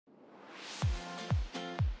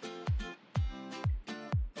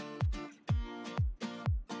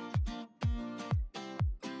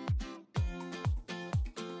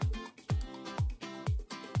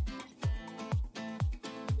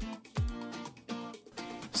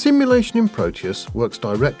Simulation in Proteus works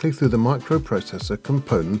directly through the microprocessor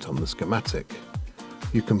component on the schematic.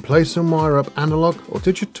 You can place and wire up analog or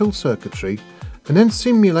digital circuitry and then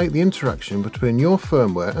simulate the interaction between your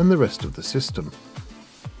firmware and the rest of the system.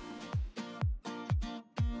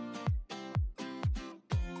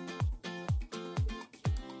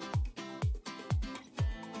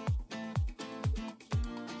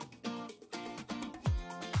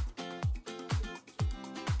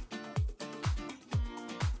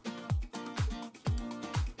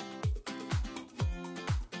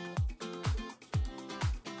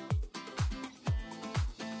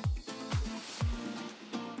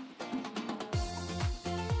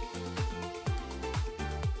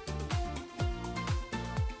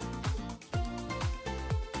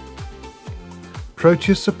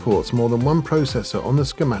 Proteus supports more than one processor on the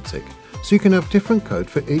schematic, so you can have different code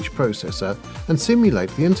for each processor and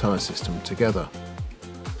simulate the entire system together.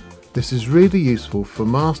 This is really useful for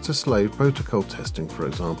master-slave protocol testing, for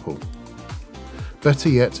example. Better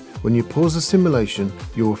yet, when you pause the simulation,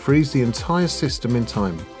 you will freeze the entire system in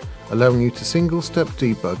time, allowing you to single-step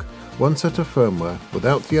debug one set of firmware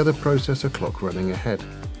without the other processor clock running ahead.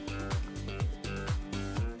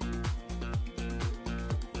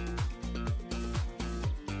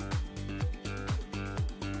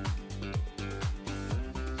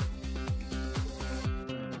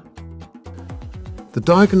 The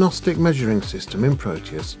diagnostic measuring system in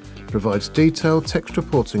Proteus provides detailed text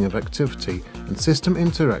reporting of activity and system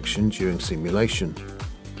interaction during simulation.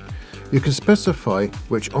 You can specify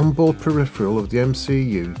which onboard peripheral of the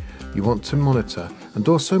MCU you want to monitor and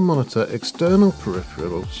also monitor external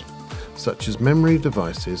peripherals such as memory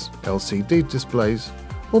devices, LCD displays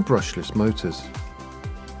or brushless motors.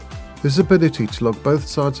 This ability to log both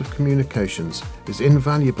sides of communications is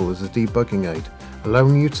invaluable as a debugging aid,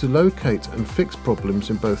 allowing you to locate and fix problems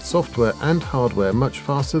in both software and hardware much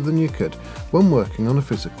faster than you could when working on a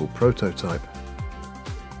physical prototype.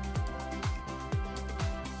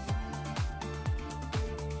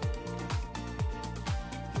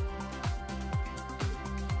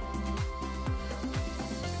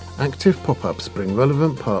 Active pop-ups bring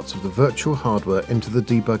relevant parts of the virtual hardware into the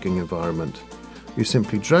debugging environment. You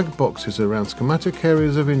simply drag boxes around schematic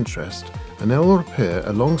areas of interest and they will appear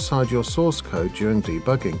alongside your source code during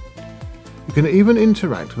debugging. You can even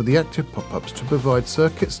interact with the active pop-ups to provide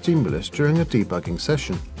circuit stimulus during a debugging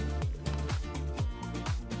session.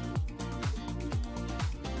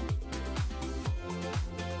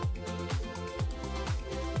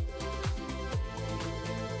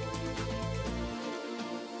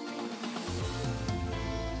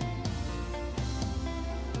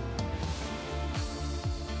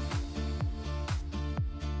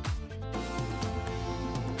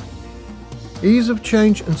 Ease of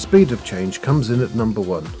change and speed of change comes in at number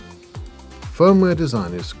 1. Firmware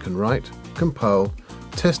designers can write, compile,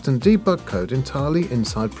 test and debug code entirely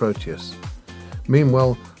inside Proteus.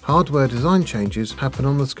 Meanwhile, hardware design changes happen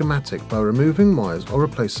on the schematic by removing wires or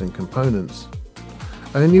replacing components.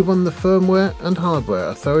 Only when the firmware and hardware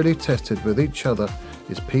are thoroughly tested with each other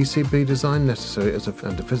is PCB design necessary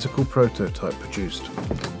and a physical prototype produced.